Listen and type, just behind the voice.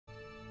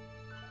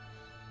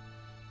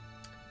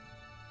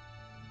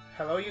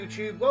Hello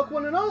YouTube, welcome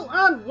one and all,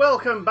 and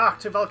welcome back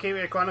to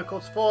Valkyria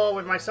Chronicles 4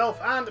 with myself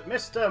and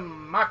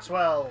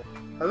MrMaxwell.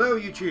 Hello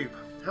YouTube,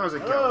 how's it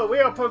going? Hello, we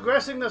are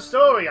progressing the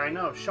story. I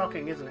know,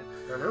 shocking, isn't it?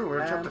 I know, we're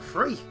in chapter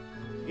 3.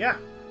 Yeah,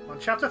 on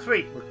chapter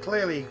 3.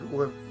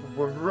 We're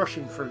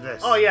rushing through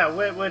this. Oh yeah,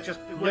 we're just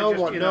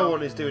no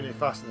one is doing it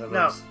faster than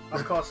us. No,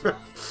 of course not.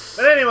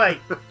 But anyway,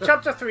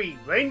 chapter 3,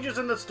 Rangers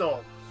in the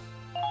Storm.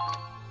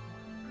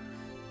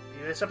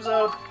 View this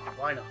episode?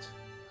 Why not?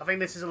 I think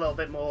this is a little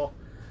bit more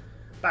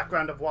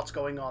background of what's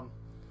going on.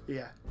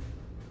 Yeah.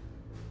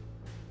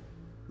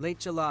 Late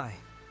July.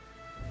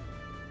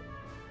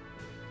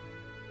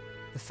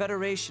 The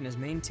Federation has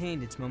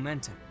maintained its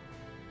momentum.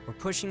 We're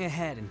pushing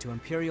ahead into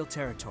Imperial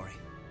territory.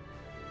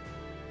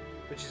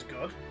 Which is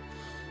good.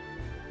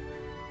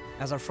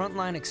 As our front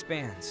line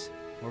expands,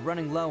 we're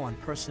running low on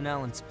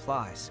personnel and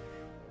supplies,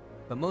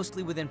 but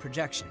mostly within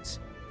projections.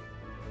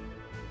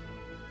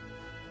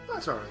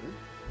 That's alright then.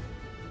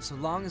 So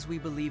long as we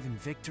believe in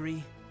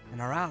victory,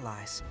 and our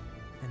allies,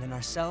 and in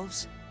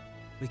ourselves,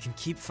 we can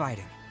keep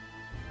fighting.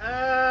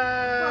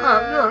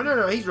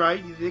 No, he's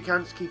right. They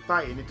can't just keep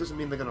fighting. It doesn't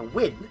mean they're going to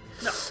win.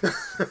 No.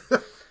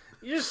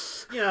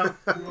 There's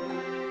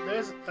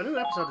a new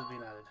episode has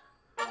been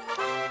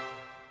added.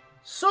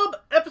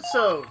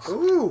 Sub-episodes!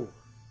 Ooh!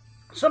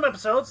 Some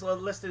episodes are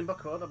listed in book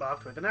code are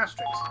marked with an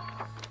asterisk.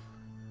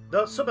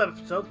 Those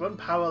sub-episodes run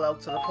parallel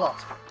to the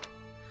plot.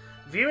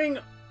 Viewing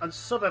a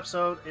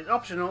sub-episode is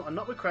optional and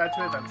not required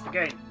to advance the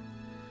game.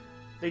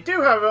 They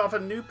do, however, offer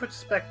new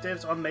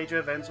perspectives on major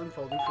events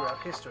unfolding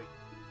throughout history.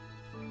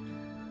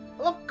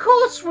 Well, of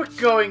course we're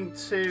going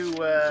to...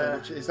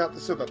 So is that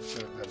the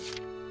sub-episode then?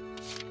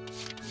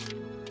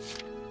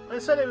 I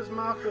said it was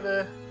marked with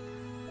a...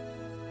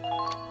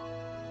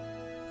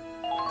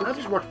 I'll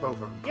just watch both of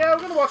them. Yeah,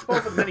 we're going to watch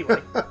both of them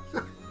anyway.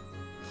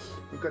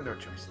 We've got no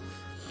choice.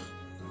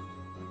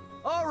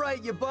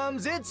 Alright, you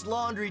bums, it's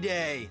laundry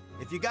day.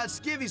 If you got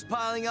skivvies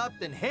piling up,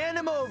 then hand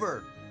them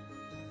over.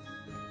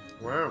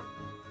 Wow.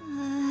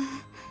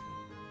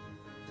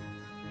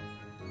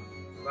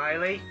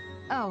 Riley?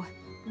 Oh,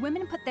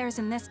 women put theirs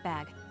in this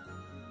bag.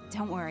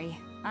 Don't worry,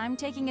 I'm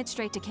taking it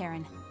straight to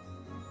Karen.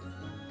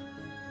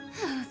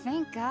 Oh,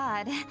 thank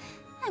God.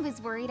 I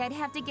was worried I'd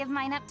have to give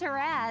mine up to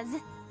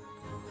Raz.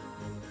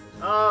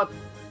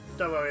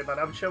 Don't worry about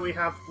it. I'm sure we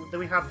have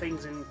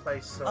things in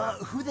place. So.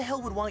 Who the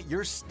hell would want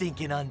your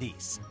stinking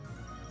undies?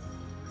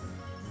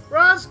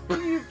 Raz,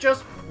 can you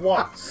just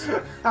once?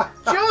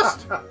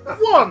 Just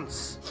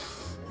once!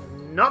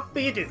 Not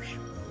be a douche.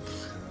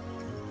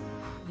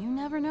 You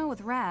never know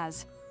with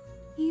Raz.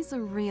 He's a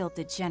real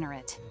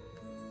degenerate.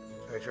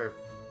 Very true.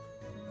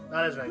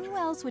 That is very Who true.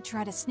 else would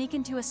try to sneak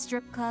into a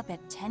strip club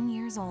at 10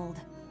 years old?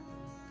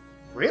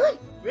 Really?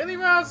 Really,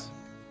 Raz?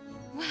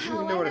 Wow, You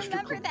didn't know what a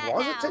strip remember club that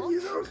was now. at 10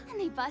 years old? And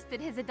they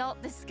busted his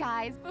adult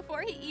disguise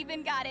before he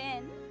even got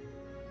in.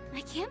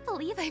 I can't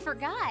believe I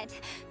forgot.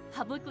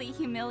 Publicly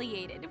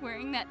humiliated,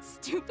 wearing that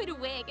stupid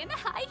wig and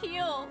high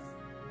heels.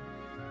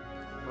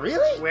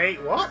 Really?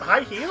 Wait, what?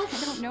 High heels?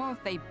 I don't know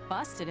if they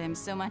busted him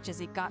so much as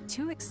he got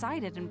too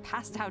excited and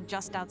passed out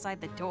just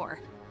outside the door.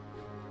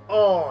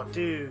 Oh,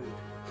 dude.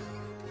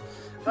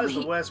 That's the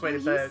Wait, worst way to are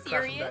you crash in bed.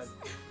 serious?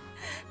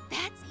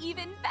 That's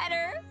even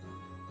better.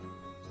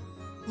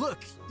 Look,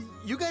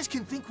 you guys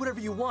can think whatever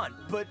you want,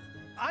 but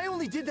I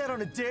only did that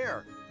on a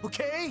dare,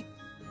 okay?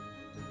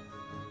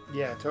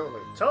 Yeah,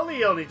 totally.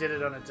 Totally only did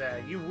it on a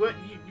dare. You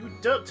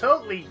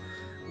totally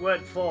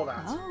weren't for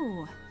that.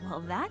 Oh,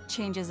 well that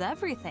changes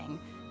everything.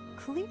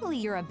 Clearly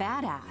you're a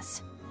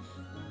badass.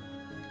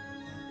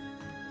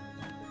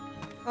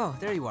 Oh,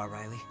 there you are,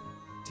 Riley.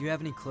 Do you have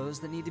any clothes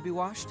that need to be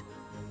washed?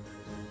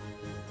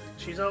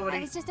 She's I already...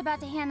 was just about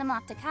to hand them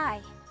off to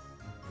Kai.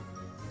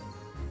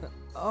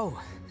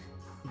 Oh,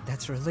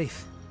 that's a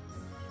relief.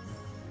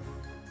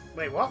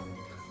 Wait, what?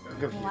 I'm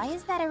confused. Why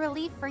is that a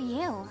relief for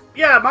you?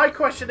 Yeah, my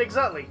question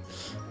exactly.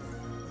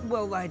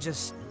 Well,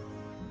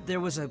 there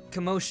was a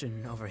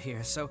commotion over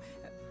here, so...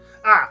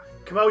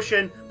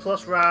 Commotion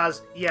plus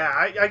Raz. Yeah,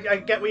 I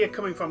get where you're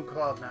coming from,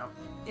 Claude, now.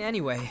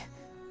 Anyway,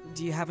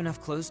 do you have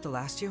enough clothes to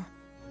last you?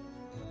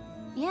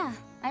 Yeah,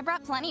 I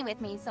brought plenty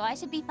with me, so I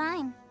should be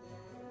fine.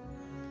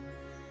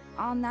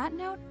 On that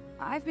note,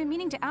 I've been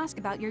meaning to ask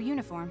about your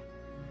uniform.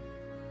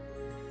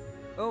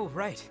 Oh,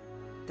 right.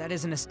 That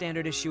isn't a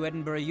standard issue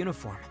Edinburgh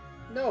uniform.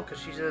 No, because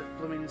she's a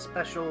blooming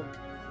special...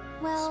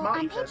 Well, Smarty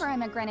on paper person.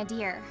 I'm a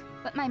grenadier,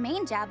 but my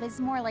main job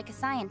is more like a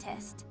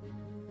scientist.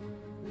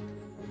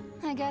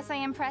 I guess I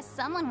impressed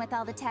someone with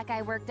all the tech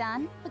I worked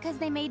on, because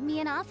they made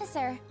me an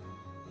officer.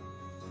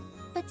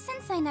 But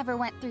since I never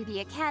went through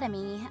the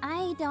academy,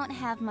 I don't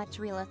have much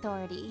real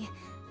authority.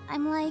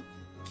 I'm like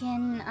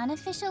an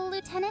unofficial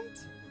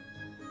lieutenant?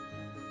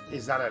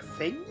 Is that a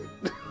thing?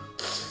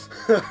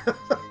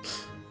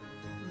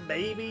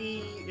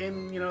 Maybe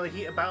in, the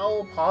heat of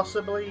battle,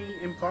 possibly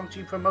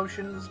impromptu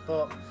promotions,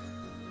 but...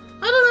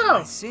 I don't know!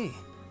 I see.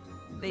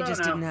 They Don't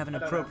just know. didn't have an I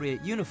don't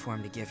appropriate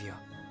uniform to give you.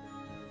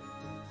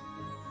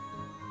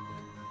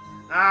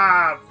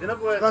 Ah, in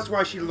other words... That's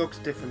why she looks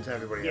different to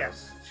everybody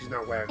Yes. else. She's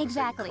not wearing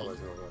Exactly. the same colours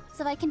and all that.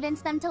 So I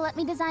convinced them to let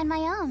me design my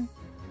own.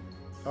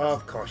 Oh,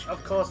 of course.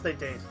 Of course they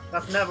did.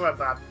 That's never a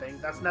bad thing.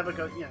 That's never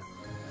good, yeah.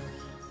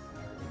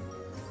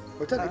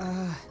 Well, tell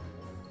me.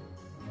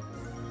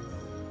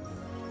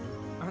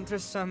 Aren't there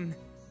some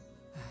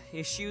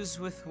issues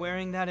with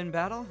wearing that in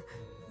battle?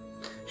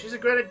 She's a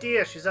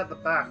grenadier. She's at the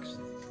back. She's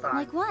fine.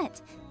 Like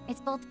what? It's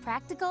both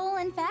practical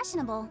and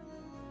fashionable.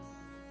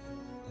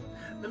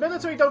 The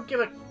military don't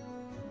give a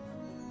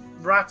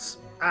rat's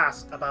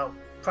ass about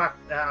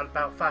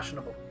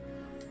fashionable.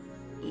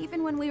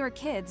 Even when we were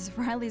kids,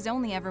 Riley's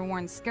only ever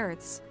worn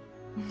skirts.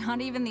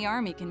 Not even the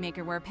army can make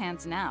her wear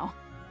pants now.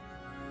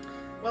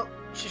 Well,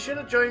 she should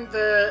have joined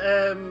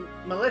the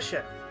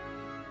militia.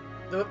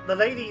 The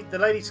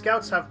lady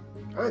scouts have.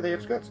 Oh, they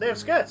have skirts. They have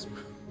skirts.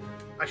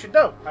 I should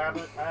know. I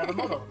have a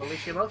model,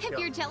 Alicia Milch. If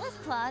you're jealous,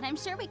 Claude, I'm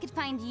sure we could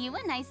find you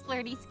a nice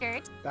flirty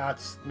skirt.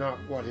 That's not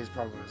what his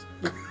problem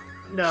is.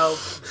 No,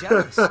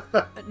 Jealous?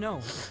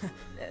 No.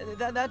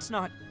 That's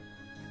not...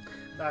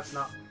 that's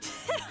not.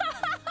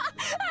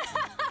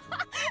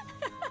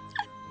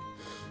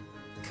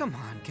 Come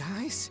on,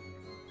 guys.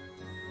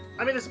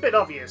 I mean, it's a bit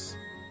obvious.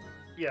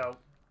 You know,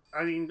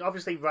 I mean,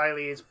 obviously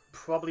Riley is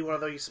probably one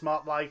of those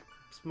smart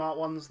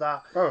ones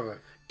that Probably.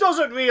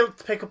 doesn't really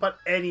pick up on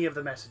any of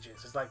the messages.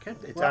 It's like,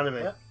 It's what?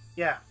 anime. What?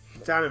 Yeah,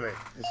 It's anime.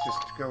 Let's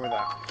just go with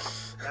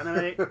that.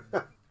 anime.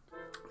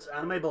 It's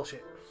anime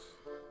bullshit.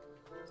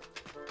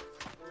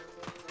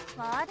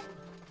 Claude?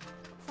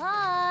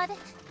 Claude?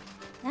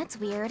 That's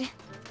weird.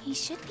 He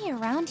should be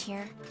around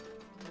here.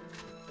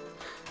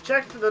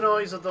 Check the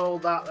noise of all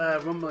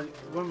that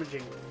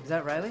rummaging. Is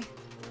that Riley?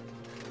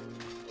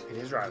 It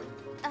is Riley.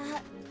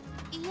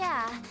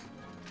 Yeah.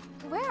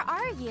 Where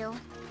are you?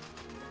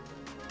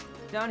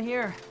 Down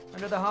here,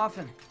 under the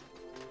Hoffen.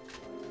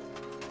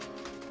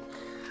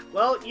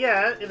 Well,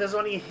 yeah, there's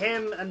only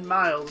him and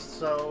Miles,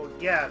 so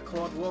yeah,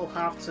 Claude will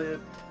have to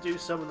do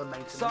some of the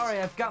maintenance. Sorry,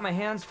 I've got my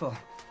hands full.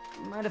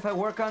 Mind if I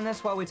work on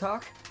this while we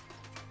talk?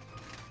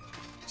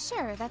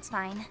 Sure, that's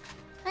fine.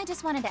 I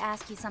just wanted to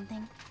ask you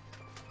something.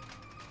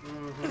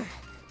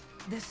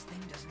 This thing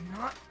does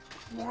not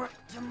want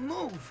to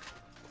move.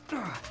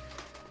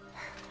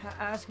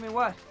 Ask me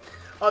what?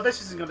 Oh,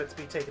 this isn't going to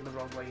be taken the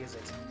wrong way, is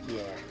it?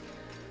 Yeah.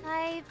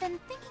 I've been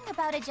thinking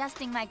about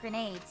adjusting my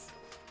grenades.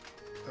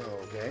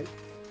 Okay.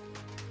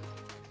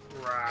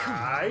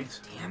 Right.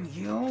 Damn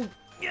you!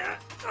 Yeah.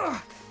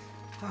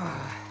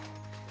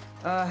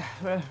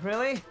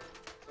 Really?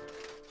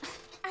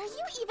 Are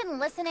you even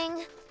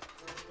listening?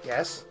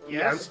 Yes.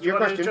 Yes. Answer You your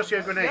want to question. adjust your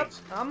Yep,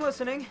 grenades? I'm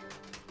listening.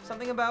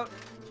 Something about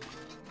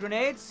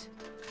grenades?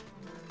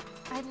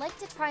 I'd like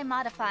to try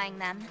modifying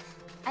them.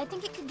 I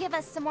think it could give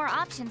us some more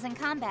options in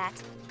combat.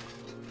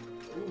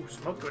 Ooh,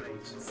 smoke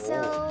grenades.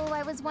 So,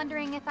 I was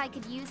wondering if I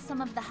could use some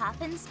of the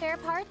Hoffen spare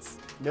parts?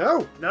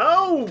 No.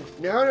 No!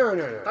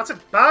 No. That's a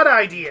bad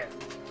idea.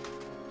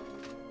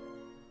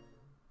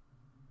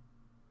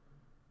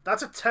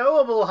 That's a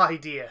terrible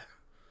idea.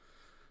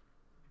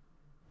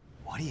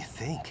 What do you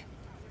think?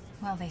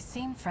 Well, they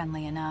seem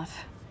friendly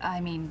enough. I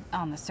mean,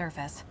 on the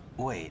surface.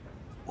 Wait,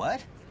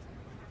 what?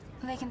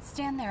 They can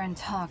stand there and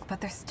talk,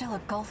 but there's still a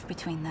gulf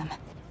between them.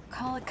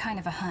 Call it kind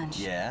of a hunch.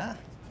 Yeah?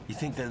 You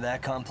think they're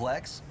that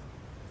complex?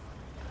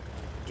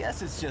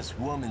 Guess it's just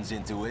woman's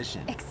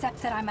intuition.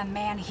 Except that I'm a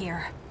man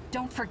here.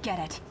 Don't forget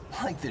it.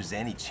 Like there's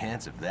any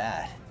chance of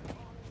that.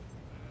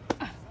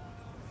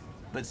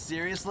 But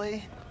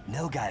seriously,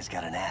 no guy's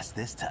got an ass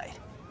this tight.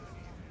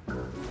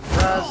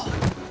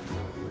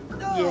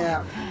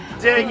 Yeah.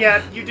 Dang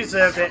it, you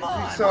deserved it.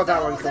 You saw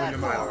that one coming a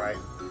mile, right?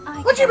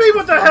 What do you mean,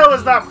 what the hell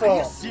is that Are for?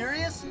 you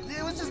serious?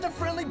 It was just a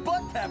friendly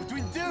butt pat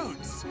between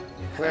dudes.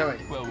 Clearly.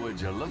 Well, would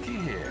you looky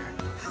here?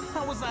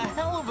 That was a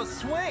hell of a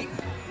swing.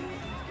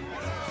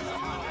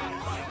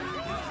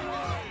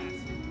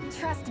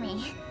 Trust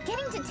me,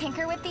 getting to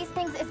tinker with these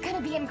things is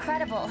gonna be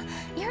incredible.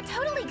 You're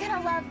totally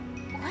gonna love...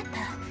 What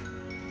the...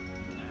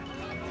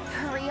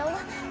 For real?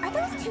 Are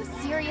those two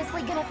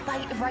seriously gonna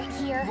fight right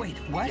here? Wait,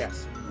 what?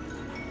 Yes.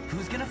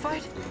 Who's gonna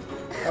fight?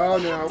 Oh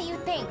What no. do you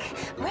think?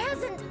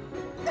 Raz and...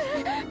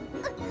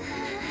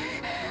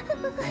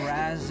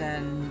 Raz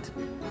and...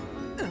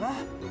 No,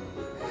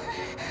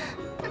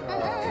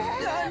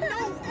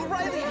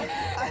 Riley!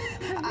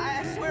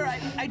 I swear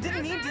I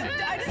didn't mean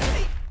to... I didn't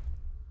see...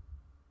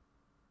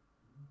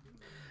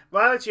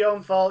 Well, it's your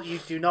own fault. You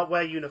do not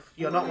wear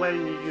You're not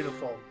wearing your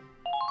uniform.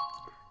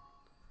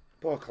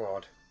 Poor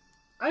Claude.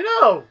 I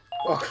know.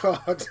 Poor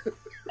Claude.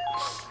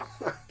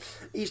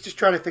 He's just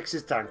trying to fix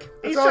his tank. That's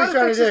He's all trying he's to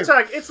trying fix to do. his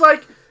tank. It's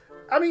like,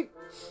 I mean,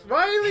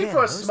 Riley Man, for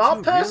a those smart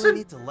two person. really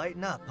need to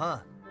lighten up, huh?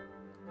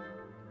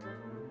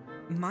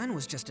 Mine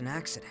was just an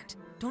accident.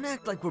 Don't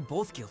act like we're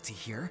both guilty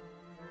here.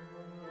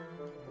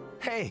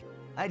 Hey,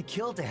 I'd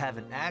kill to have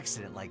an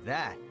accident like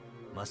that.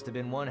 Must have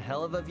been one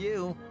hell of a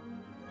view.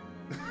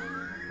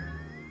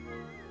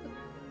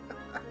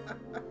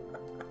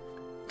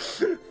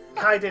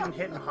 Kai didn't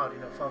hit him hard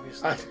enough,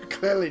 obviously.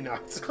 Clearly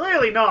not.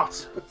 Clearly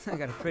not. I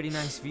got a pretty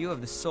nice view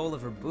of the sole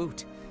of her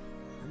boot.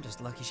 I'm just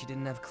lucky she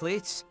didn't have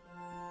cleats.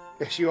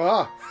 Yes, you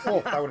are. Oh,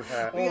 that would have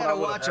hurt. We that gotta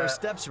would've watch our hurt.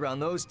 steps around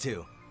those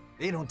two.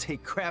 They don't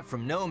take crap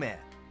from no man.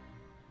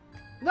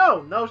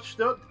 No,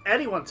 don't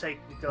anyone take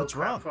no What's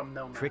crap wrong? from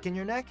no man. Crick in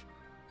your neck?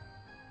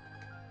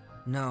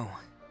 No,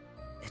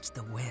 it's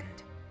the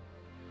wind.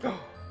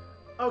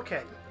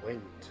 Okay,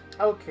 Wind.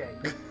 okay.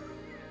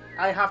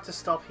 I have to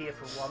stop here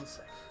for 1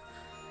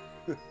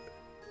 sec.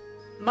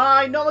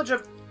 My knowledge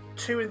of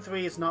 2 and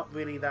 3 is not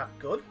really that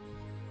good.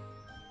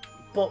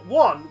 But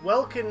 1,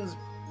 Welkin's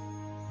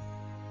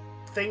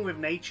thing with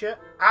nature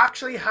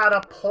actually had a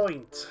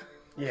point.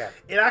 Yeah.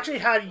 It actually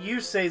had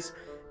uses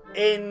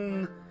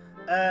in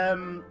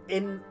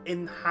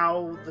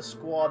how the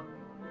squad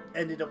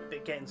ended up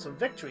getting some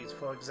victories.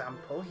 For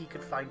example, he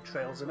could find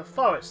trails in a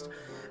forest,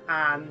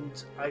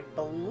 and I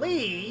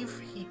believe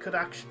he could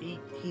actually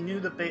he knew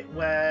the bit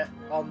where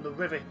on the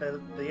river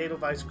the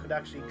Edelweiss could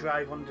actually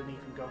drive underneath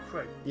and go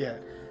through. Yeah.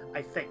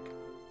 I think.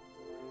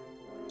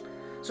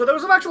 So there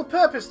was an actual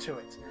purpose to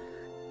it.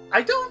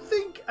 I don't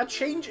think a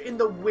change in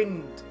the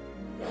wind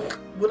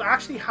will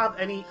actually have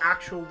any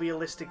actual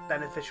realistic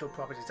beneficial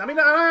properties. I mean,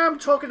 I'm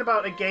talking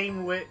about a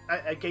game with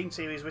a game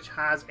series which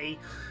has a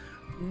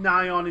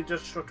nigh on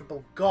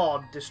indestructible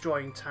god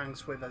destroying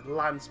tanks with a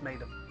lance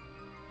made of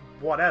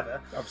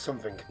whatever. Of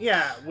something.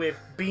 Yeah, with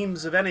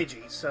beams of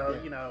energy. So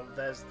Yeah. you know,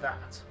 there's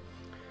that.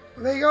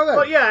 Well, there you go then.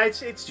 But yeah,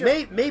 it's just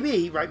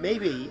Maybe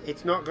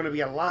it's not going to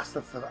be a last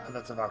that's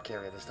a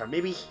Valkyria this time.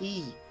 Maybe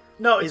he.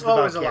 no, it's is the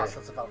always a Valkyria. last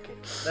that's a Valkyria.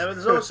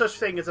 There's no such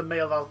thing as a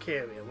male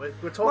Valkyria. We're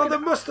talking. Well, there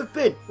must have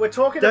been. We're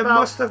talking There about.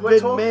 must have we're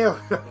been male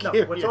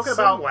Valkyria we're talking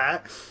about-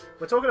 somewhere.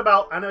 We're talking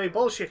about anime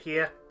bullshit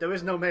here. There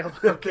is no male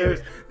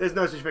Valkyria. There's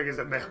no such thing as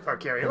a male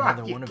Valkyria.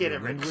 Another What? You one of your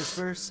kidding me? wind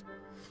whispers?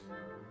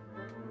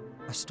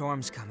 A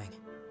storm's coming.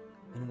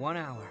 In 1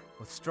 hour,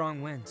 with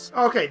strong winds.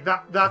 Okay,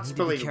 that's You need to be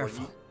believable.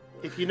 careful.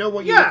 If you know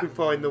what you're Yeah. looking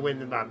for in the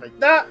wind and that,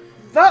 like,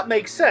 That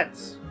makes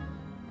sense.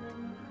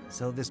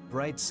 So this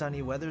bright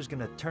sunny weather's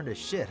gonna turn to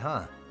shit,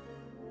 huh?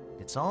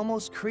 It's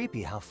almost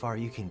creepy how far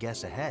you can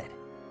guess ahead.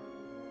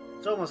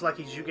 It's almost like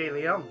he's Zhuge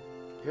Liang.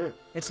 yeah.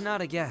 It's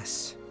not a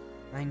guess.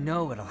 I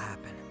know it'll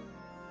happen.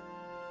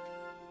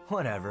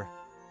 Whatever.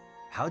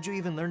 How'd you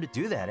even learn to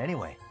do that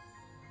anyway?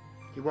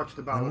 He watched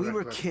the battle. When we of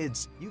were Red Cliff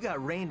kids, you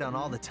got rained on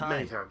all the many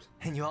time. times.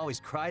 And you always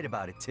cried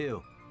about it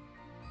too.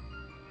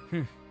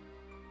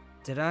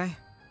 Did I?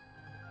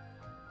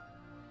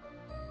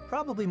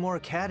 Probably more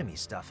academy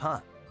stuff, huh?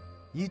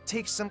 You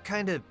take some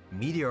kind of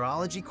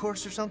meteorology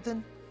course or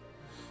something?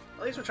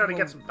 At least we're trying to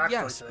get some backstory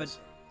yes, to but this.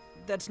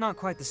 that's not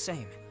quite the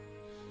same.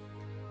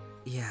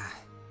 Yeah.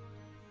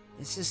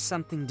 This is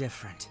something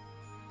different.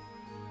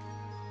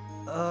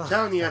 Ugh,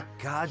 Telling you, that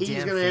goddamn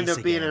he's going to end face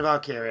up being again. a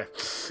Valkyria.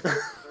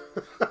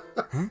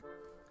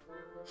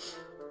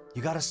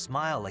 You gotta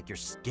smile like you're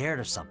scared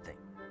of something.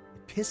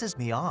 It pisses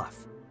me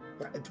off.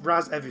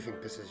 Raz, everything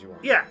pisses you off.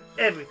 Yeah,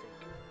 everything.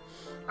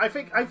 I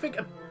think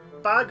a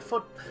bag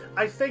full.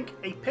 I think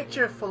a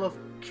picture full of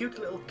cute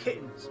little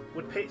kittens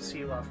would piss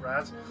you off,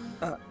 Raz.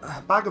 A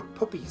bag of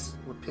puppies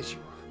would piss you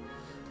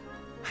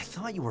off. I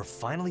thought you were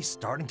finally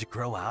starting to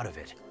grow out of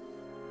it.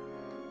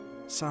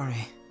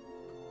 Sorry.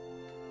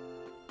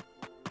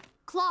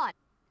 Claude,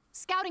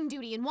 scouting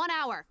duty in 1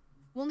 hour.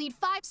 We'll need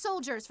 5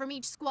 soldiers from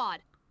each squad.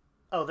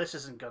 Oh, this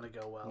isn't gonna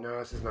go well. No,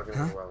 this is not going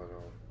to go well at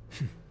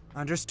all.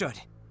 Understood.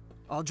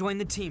 I'll join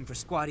the team for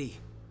Squad E.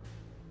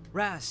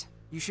 Raz,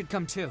 you should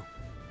come too.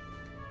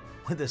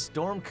 With a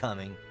storm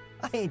coming,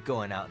 I ain't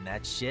going out in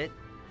that shit.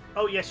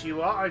 Oh yes,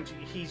 you are, and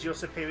he's your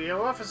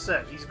superior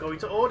officer. He's going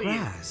to order you.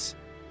 Raz.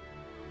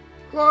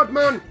 Claude,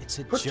 man! It's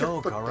a Put your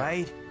joke, foot down.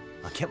 alright?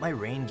 I'll get my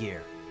rain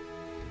gear.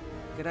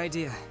 Good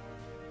idea.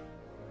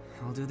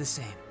 I'll do the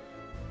same.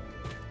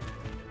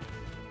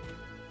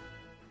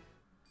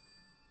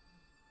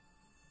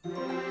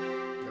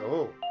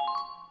 Oh,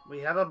 We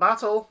have a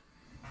battle.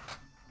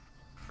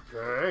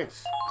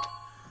 nice.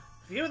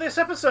 View this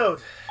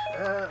episode.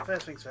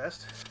 First things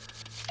first.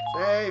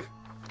 Save.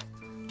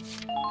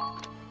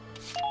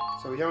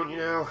 So we don't,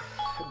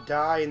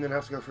 die and then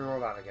have to go through all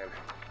that again.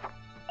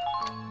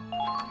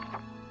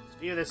 Let's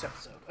view this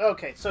episode.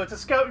 Okay, so it's a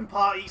scouting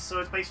party, so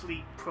it's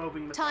basically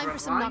probing the Time for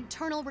front some line.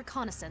 nocturnal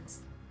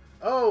reconnaissance.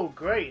 Oh,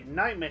 great.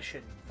 Night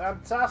mission.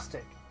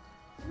 Fantastic.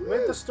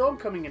 With the storm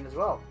coming in as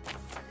well.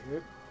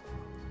 Yep.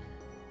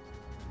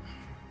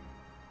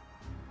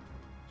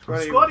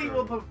 Squad E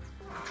will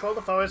patrol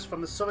the forest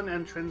from the southern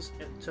entrance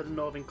to the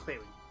northern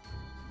clearing.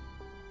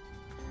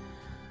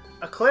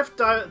 A cliff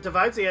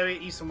divides the area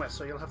east and west,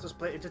 so you'll have to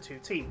split into 2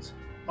 teams.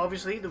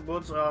 Obviously, the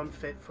woods are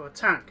unfit for a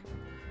tank.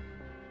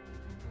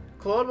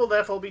 Claude will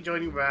therefore be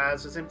joining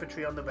Raz as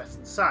infantry on the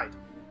western side.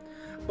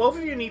 Both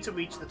of you need to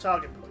reach the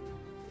target point.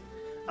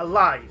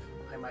 Alive,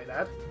 I might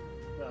add.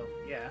 Well,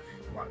 yeah.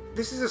 What?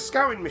 This is a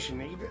scouting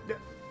mission.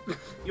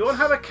 You won't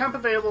have a camp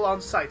available on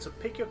site, so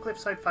pick your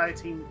cliffside fire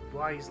team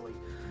wisely.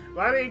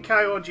 Riley and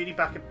Cairo on duty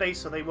back at base,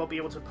 so they won't be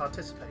able to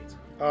participate.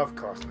 Of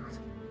course not.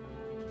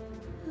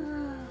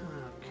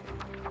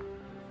 Okay.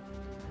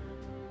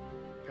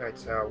 Alright,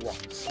 so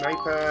what?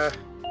 Sniper,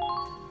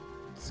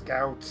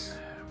 scout.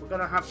 we're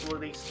gonna have to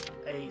release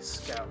a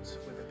scout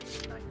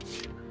with a night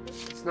vision.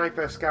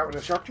 Sniper, scout, and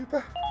a shock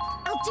trooper.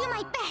 I'll do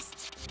my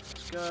best.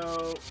 Let's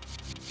go.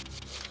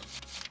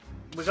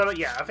 We're gonna,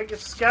 yeah, I think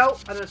it's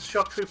scout and a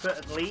shock trooper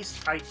at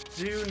least.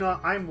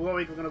 I'm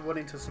worried we're gonna run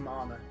into some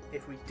armor.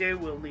 If we do,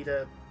 we'll need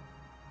a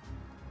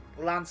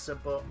lancer,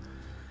 but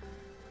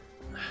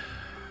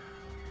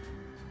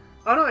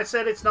oh no, it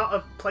said it's not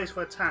a place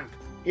for a tank.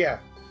 Yeah.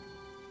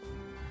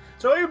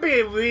 So it would be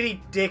a really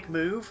dick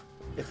move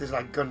If there's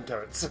like gun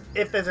turrets.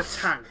 if there's a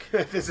tank.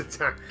 If there's a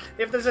tank.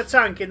 If there's a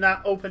tank in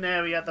that open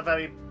area at the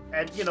very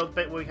end, you know, the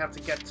bit where we have to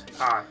get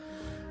to. Aye.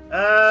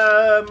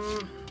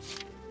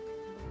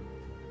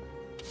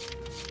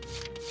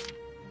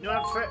 You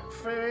want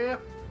Freya?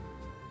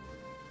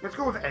 Let's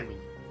go with Emmy.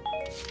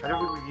 I don't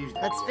think we've used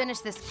Emmy Let's yet. finish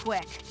this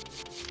quick.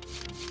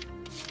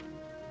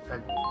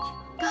 And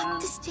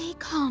Got to stay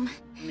calm.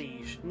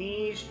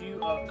 Niche, you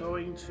are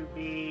going to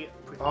be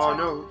protected. oh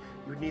no,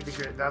 you would need the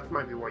good. That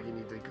might be what you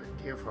need the good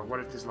gear for.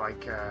 What if there's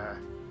like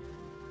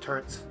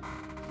turrets,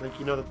 like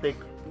you know the big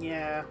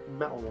Yeah.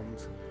 metal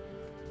ones?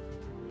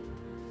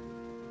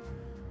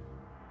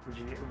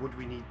 Would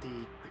we need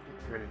the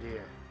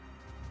grenadier?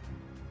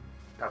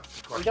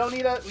 That's the question.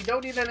 We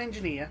don't need an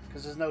engineer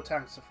because there's no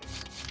tanks to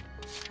fix.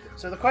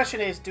 So the question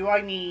is, do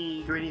I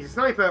need Do we need a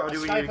sniper or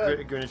do we need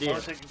a grenadier? Or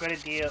is it a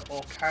grenadier,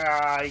 or can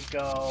I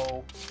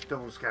go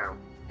Double scout.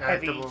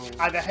 heavy,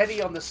 either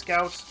heavy on the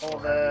scouts or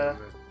the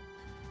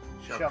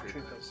shock shock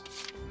troopers.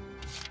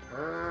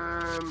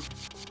 troopers?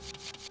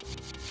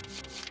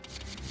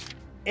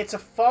 It's a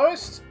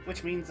forest,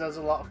 which means there's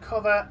a lot of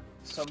cover.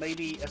 So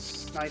maybe a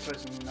sniper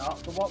is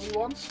not what we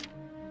want.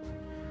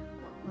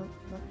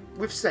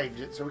 We've saved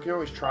it, so we can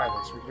always try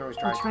this. We can always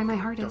try. I'll try my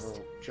hardest.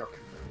 Double shock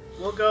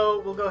trooper.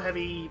 We'll go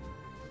heavy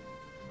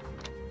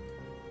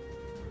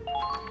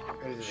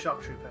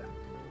shock trooper.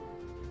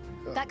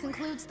 That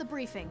concludes the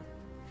briefing.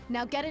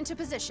 Now get into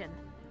position.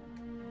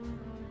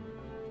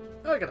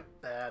 I got a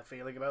bad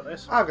feeling about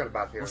this. I've got a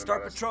bad feeling We'll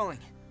start about this. patrolling.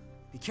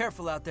 Be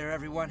careful out there,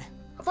 everyone.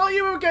 I thought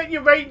you were getting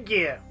your rain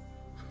gear.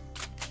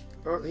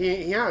 Well,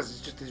 he has.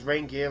 It's just his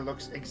rain gear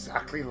looks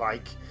exactly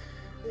like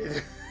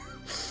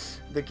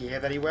the gear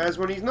that he wears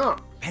when he's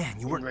not. Man,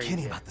 you in weren't rain kidding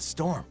gear. about the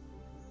storm.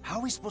 How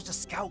are we supposed to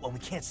scout when we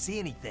can't see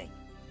anything?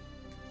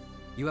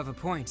 You have a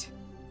point.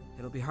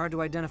 It'll be hard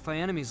to identify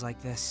enemies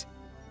like this.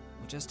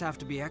 We'll just have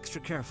to be extra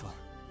careful.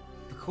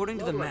 According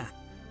to the Lovely. map,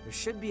 there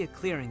should be a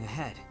clearing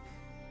ahead.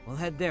 We'll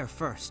head there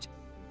first.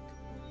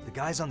 The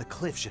guys on the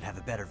cliff should have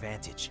a better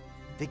vantage.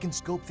 They can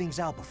scope things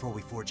out before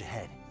we forge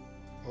ahead.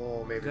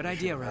 Oh, maybe. Good we idea,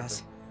 should have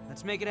Raz.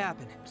 Let's make it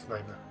happen. a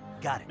Sniper.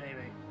 Got it.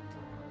 Maybe.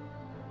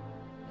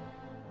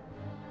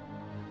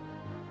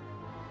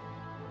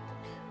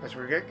 That's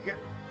where we get.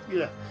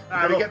 Yeah.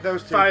 Ah, Gotta look, get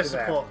those two fire to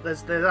there. support.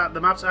 There's that.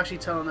 The map's actually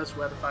telling us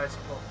where the fire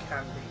support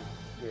can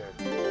be. Yeah.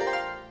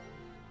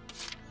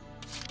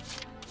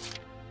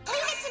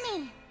 Leave it to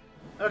me.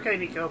 Okay,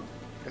 Nico.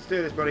 Let's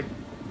do this, buddy.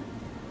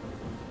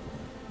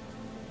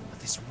 But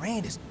this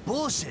rain is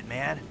bullshit,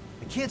 man.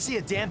 I can't see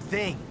a damn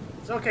thing.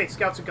 It's okay.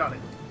 Scouts have got it.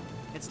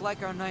 It's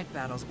like our night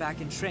battles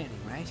back in training,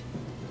 right?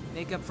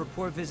 Make up for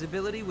poor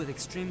visibility with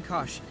extreme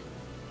caution.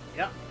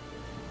 Yep.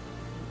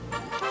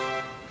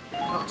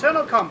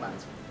 Nocturnal combat.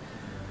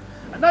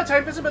 At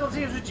nighttime,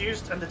 visibility is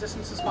reduced and the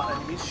distance to spot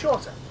enemies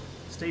shorter.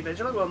 Stay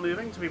vigilant while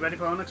moving to be ready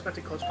for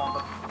unexpected close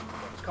combat.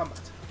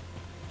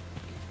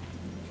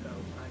 So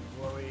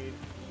I'm worried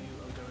you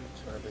are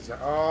going to.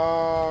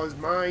 Oh, there's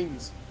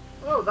mines.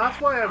 Oh,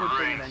 that's why I would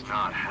bring an engineer.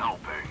 Not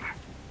helping.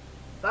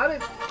 That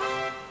is.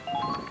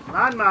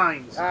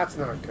 Landmines. That's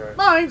not good.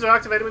 Mines are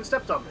activated when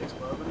stepped on. They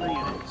explode when the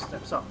unit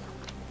steps off.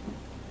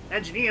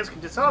 Engineers can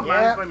disarm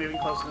Yeah. mines by moving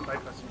closer than by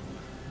pressing.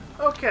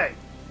 Okay.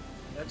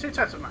 There are two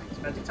types of mines: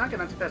 anti-tank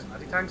and anti-person.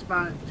 Anti-tanks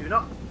do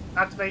not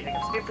activate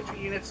against infantry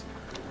units.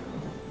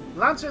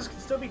 Lancers can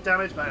still be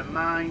damaged by a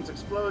mine's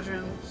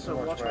explosion, so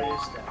watch where you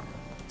step.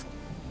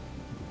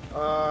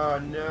 Oh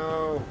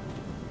no.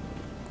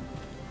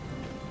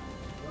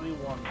 Only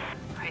one.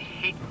 I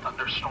hate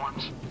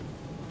thunderstorms.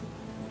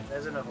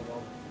 There's another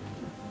one.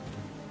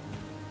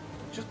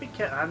 Just be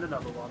careful. And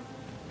another one.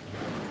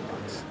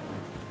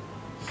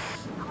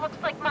 Looks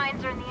like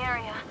mines are in the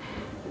area.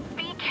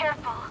 Be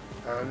careful.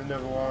 And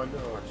another one.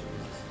 Oh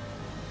Jesus.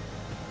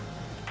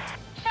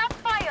 Shots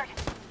fired.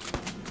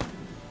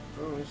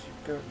 Oh, this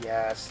should go.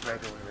 Yeah,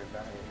 sniper would have been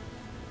better.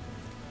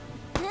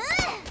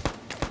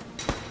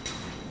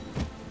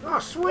 Oh,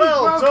 sweet.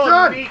 Well done,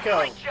 done. Nico.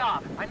 Great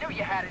job. I knew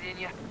you had it in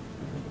you.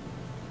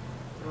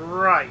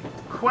 Right.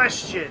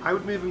 Question. I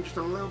would move him just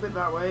a little bit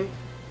that way.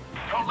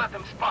 Don't let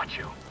them spot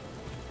you.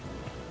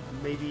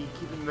 Maybe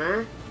keep him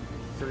there,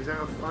 so he's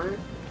out of fire.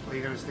 Or are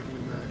you going to stick him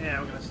in there? Yeah,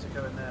 I'm gonna stick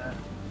her in there.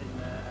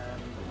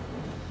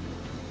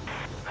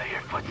 I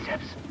hear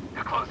footsteps.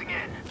 They're closing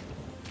in.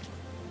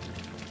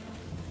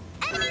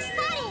 Enemy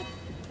spotted.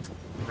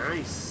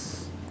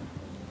 Nice.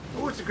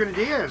 Oh, it's a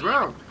grenadier as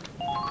well.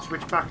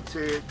 Switch back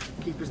to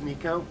Keeper's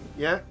Nico.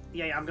 Yeah?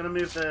 Yeah, I'm gonna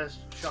move the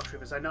shock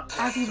troopers. I know.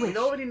 As you so we wish.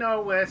 already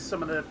know where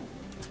some of the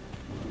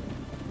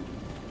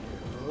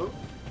Oh.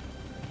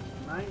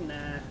 Mine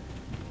there.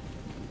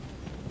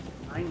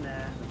 Mine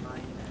there.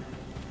 Mine there.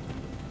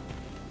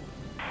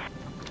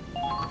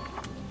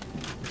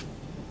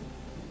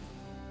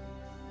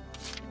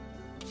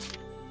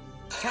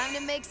 Time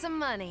to make some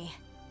money.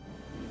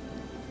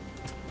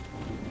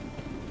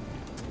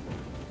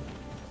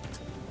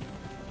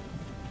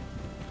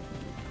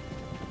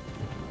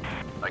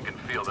 I can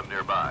feel them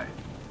nearby.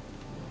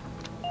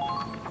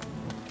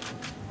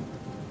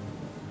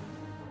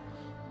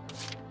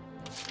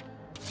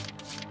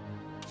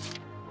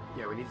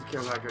 Yeah, we need to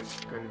kill that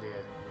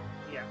grenadier.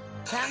 Yeah.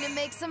 Time to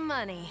make some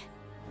money.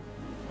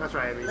 That's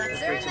right, I mean,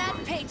 Let's make earn some that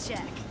money.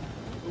 paycheck.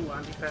 Ooh,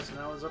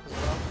 anti-personnel is up as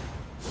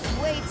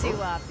well. Way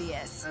too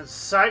obvious. And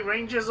sight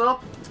range is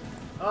up.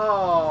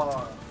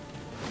 Oh.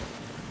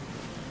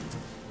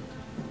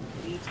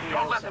 Need to Don't let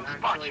also them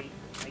spot actually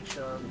make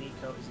sure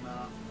Nico is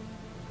not.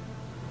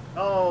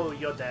 Oh,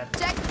 you're dead.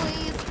 Check,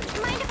 please.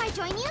 Mind if I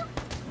join you?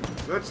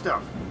 Good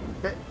stuff.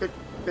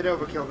 Bit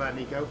overkill there,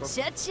 Nico, but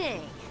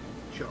Cha-ching.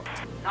 sure.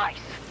 Nice.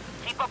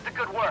 Keep up the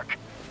good work.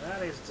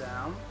 That is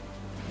down.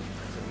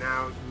 So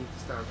now you need to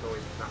start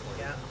going that way.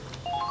 Yeah.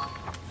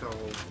 So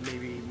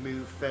maybe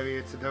move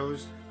Ferrier to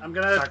those. I'm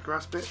gonna That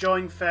grass bit.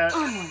 join Fair.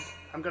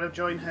 I'm gonna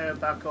join her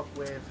back up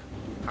with.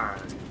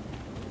 Alright.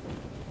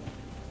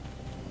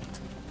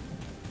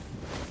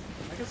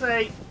 Like I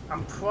say,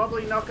 I'm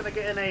probably not gonna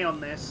get an A on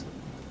this,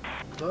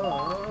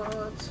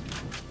 but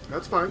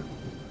That's fine.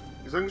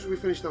 As long as we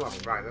finish the level.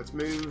 Right, let's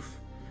move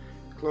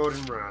Claude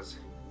and Raz.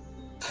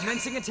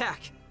 Commencing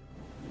attack.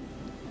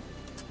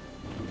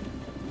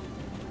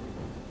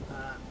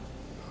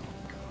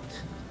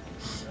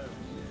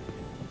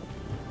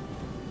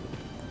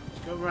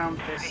 let's go around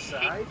I this hate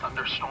side.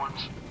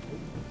 thunderstorms.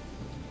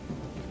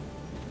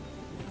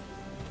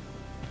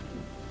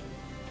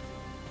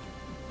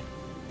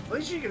 At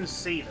least you can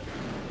see them.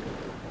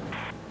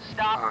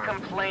 Stop Alright.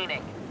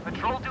 complaining.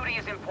 Patrol duty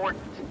is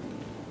important.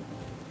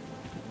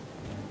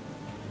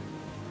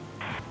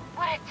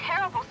 What a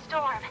terrible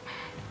storm.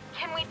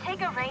 Can we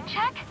take a rain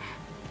check?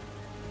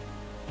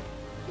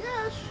 Yeah,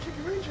 let's just take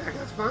a rain check,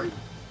 that's fine.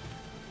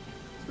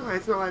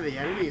 It's not like the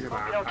enemies Hope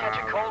about. you don't catch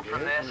a cold around from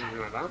here, this. or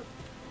anything like that.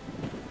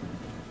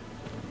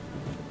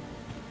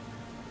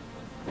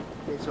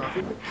 Okay, so I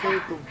think we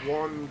killed the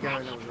one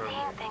guy that was Seeing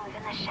around. things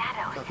in the So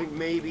shadows. I think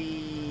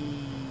maybe.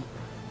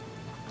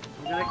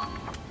 I'm gonna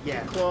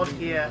Yeah. Claude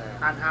maybe here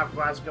there. and have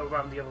Raz go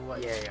around the other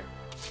way. Yeah, yeah.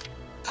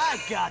 I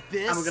got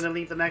this. And we're gonna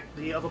leave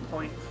the other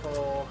point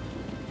for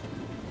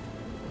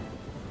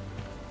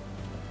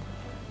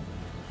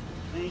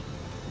me.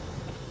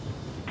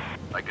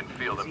 I can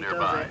feel them He does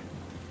nearby. it.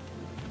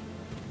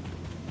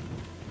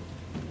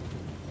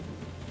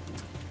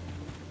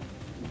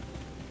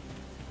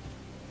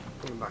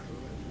 Pulling back a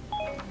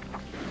little bit.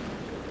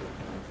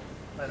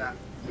 Like that.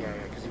 Yeah,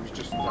 yeah, because he was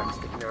just like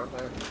sticking out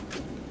there.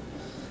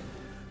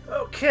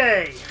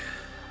 Okay.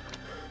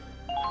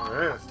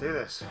 Alright, let's do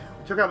this.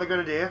 We took out the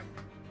grenadier.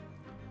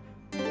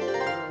 Don't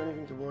have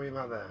anything to worry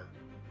about there.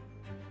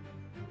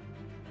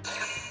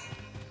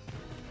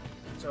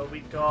 So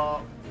we've got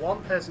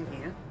one person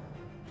here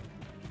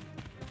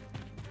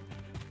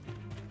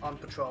on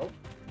patrol.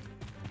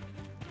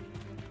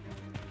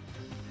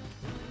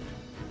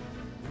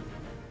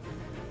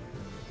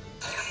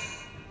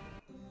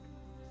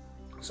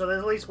 So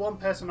there's at least one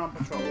person on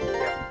patrol.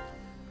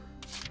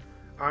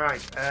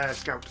 Alright,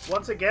 Scout.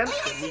 Once again,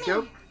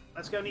 Nico.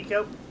 let's go,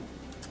 Nico.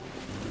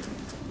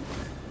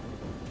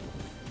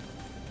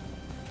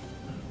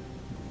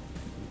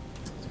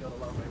 Let's go the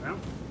long way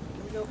around.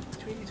 Can we go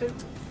between you two?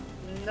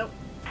 Nope.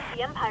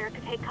 The Empire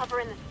could take cover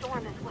in the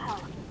storm as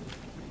well.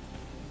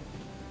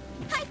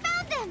 I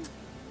found them!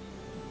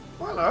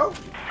 Hello.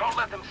 Don't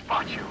let them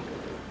spot you.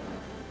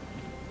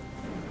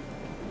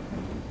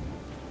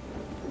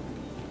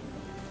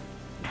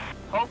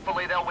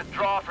 Hopefully they'll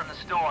withdraw from the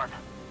storm.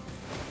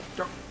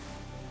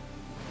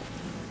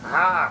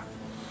 Ah!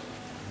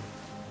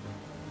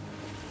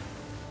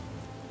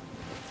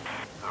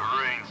 The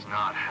rain's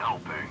not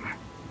helping.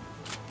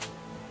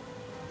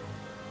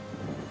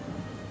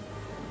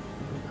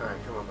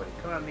 Alright, come on, buddy.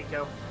 Come on,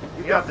 Nico.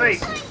 You Your got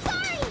this. face.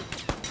 I'm sorry!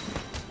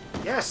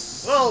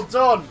 Yes! Well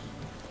done.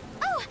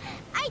 Oh,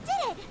 I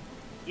did it!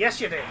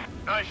 Yes, you did.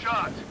 Nice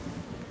shot.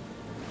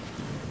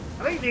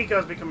 I think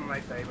Nico's becoming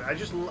my favourite.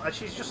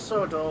 She's just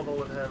so adorable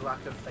with her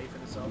lack of faith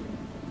in herself.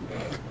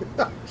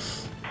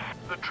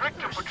 The trick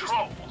to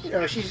patrols. You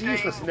know, she's is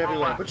useless in staying every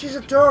way, relaxed. but she's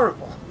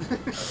adorable.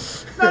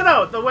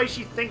 No, the way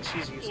she thinks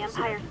she's The useless.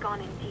 Empire's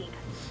gone in deep.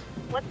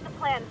 What's the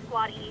plan,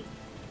 Squad E?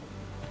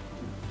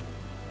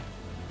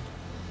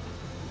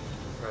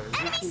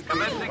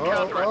 Commencing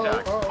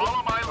counterattack.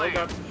 Follow my lead.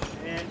 God.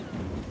 Shit.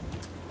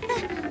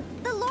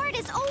 The Lord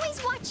is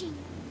always watching.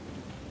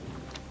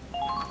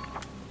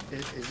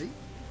 Is he?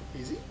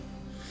 Is he?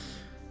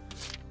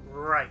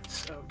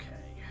 Right,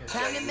 okay.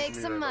 Time to make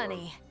some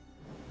money.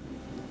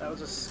 That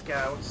was a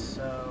scout,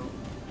 so...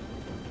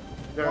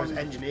 No, it was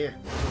engineer.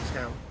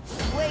 Scout.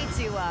 Way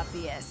too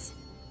obvious.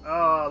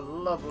 Oh,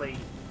 lovely.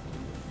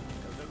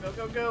 Go, go,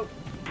 go, go, go.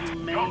 You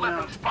may Don't let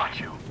not... them spot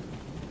you.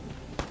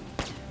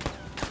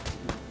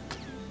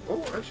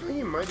 Oh, actually,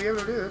 you might be able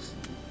to do this.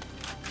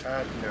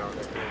 No.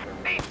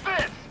 Eat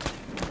this!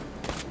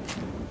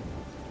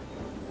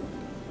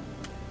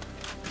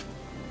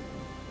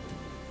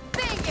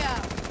 Bingo!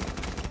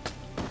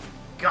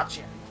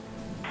 Gotcha.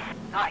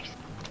 Nice.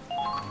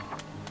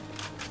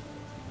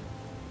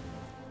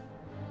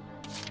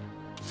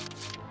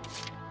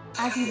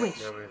 As you wish.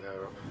 No, move that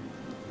up.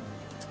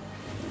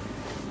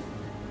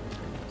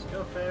 Let's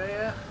go for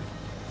here.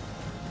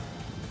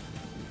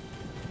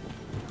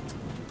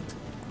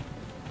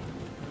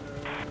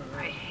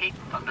 I hate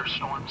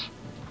thunderstorms.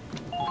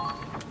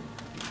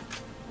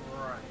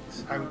 Right.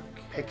 I would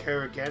pick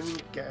her again,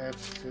 get her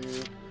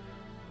to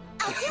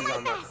I'll do my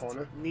on that best.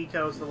 corner.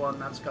 Nico's the one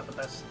that's got the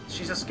best.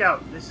 She's a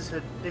scout. This is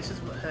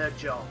her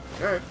job.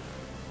 Alright.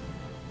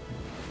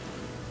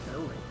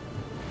 Building.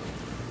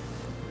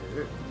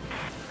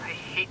 I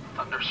hate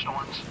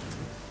thunderstorms.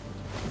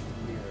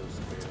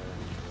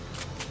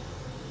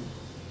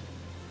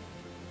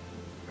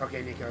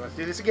 Okay, Nico, let's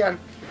do this again.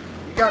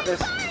 You got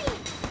this.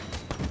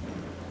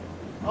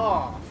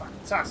 Oh,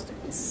 fantastic.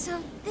 So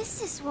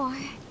this is war.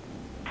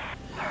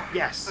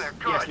 Yes. They're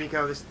Yes, good.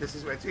 Nico, this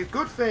is it's a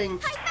good thing.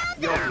 I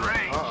found You're them!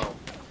 range. Uh-oh.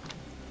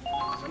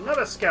 There's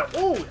another scout.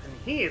 Oh, and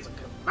he is a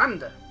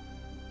commander.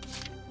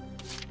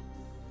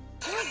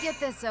 Can we get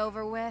this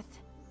over with?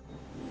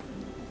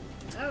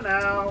 Oh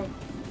no.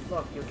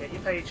 Look, you'll get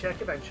your paycheck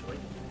eventually.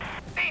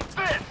 Eat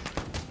this!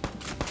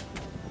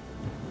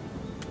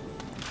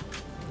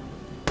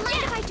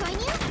 Mind if I join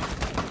you?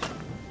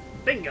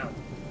 Bingo.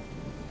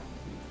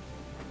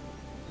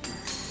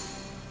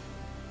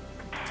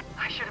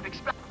 I should have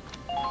expected.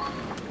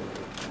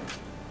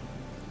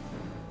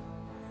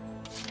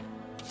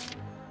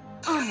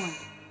 Onward.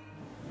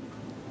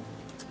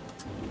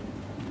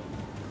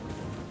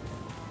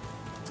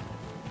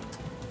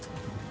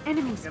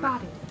 Enemy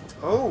spotted.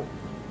 Oh.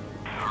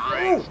 The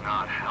rain's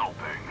not helping.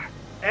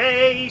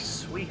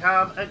 Ace. We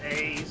have an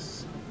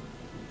ace.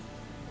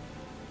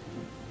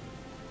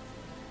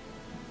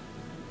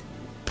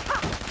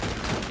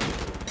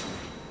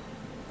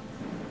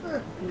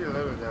 You did a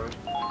little damage.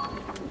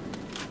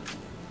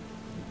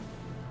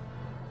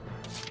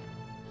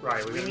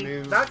 Right, we're We gonna need,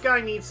 move. that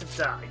guy needs to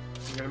die.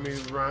 We're gonna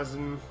move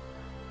Razin.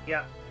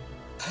 Yeah.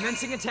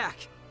 Commencing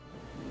attack.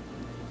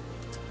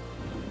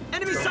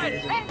 Enemy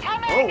sighted!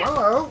 Incoming! Oh,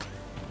 hello.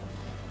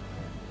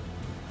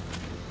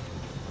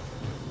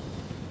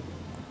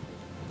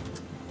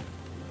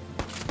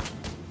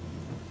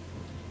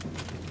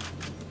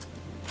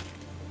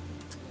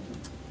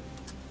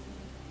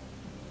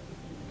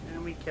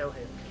 Can we kill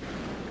him?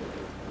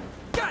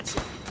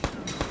 Gotcha!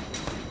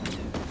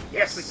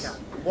 Yes, we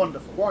can.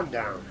 Wonderful. One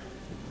down.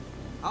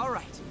 All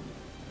right.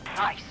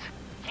 Nice.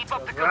 Keep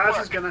up the good Raz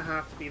is work. going to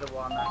have to be the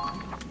one that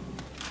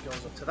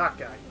goes up to that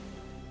guy.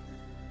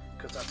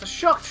 Because that's a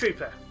shock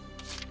trooper.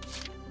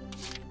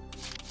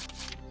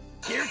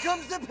 Here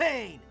comes the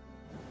pain!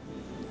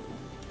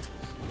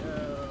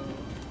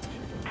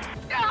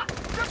 Ah,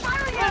 they're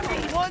firing at me!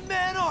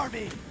 One-man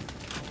army!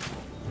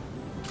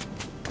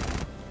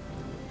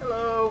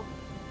 Hello.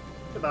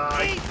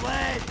 Goodbye. Eat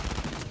lead!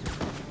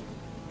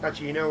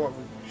 Actually, you know what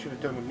we should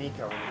have done with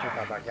Nico when we took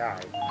out that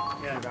guy?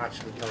 Yeah. We'd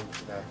actually gone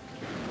to the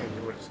thing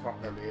that would have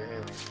spotted them here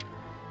early.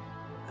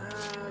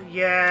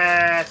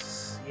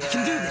 Yes. Yes. I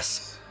can do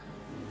this.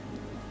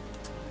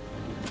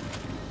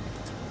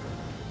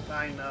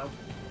 I know.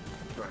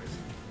 Right.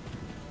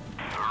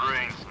 The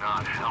rain's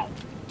not helping.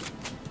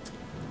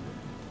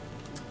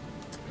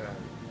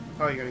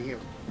 Oh, you're gonna heal.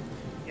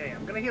 Yeah,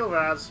 I'm going to heal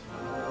Raz.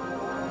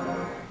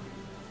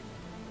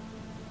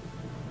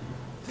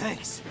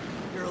 Thanks.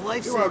 You're a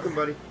lifesaver. You're welcome,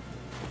 buddy.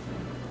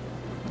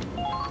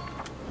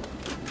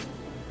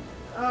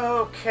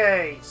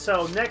 Okay,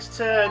 so next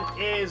turn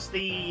is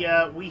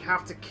the we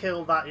have to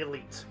kill that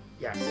elite.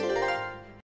 Yes.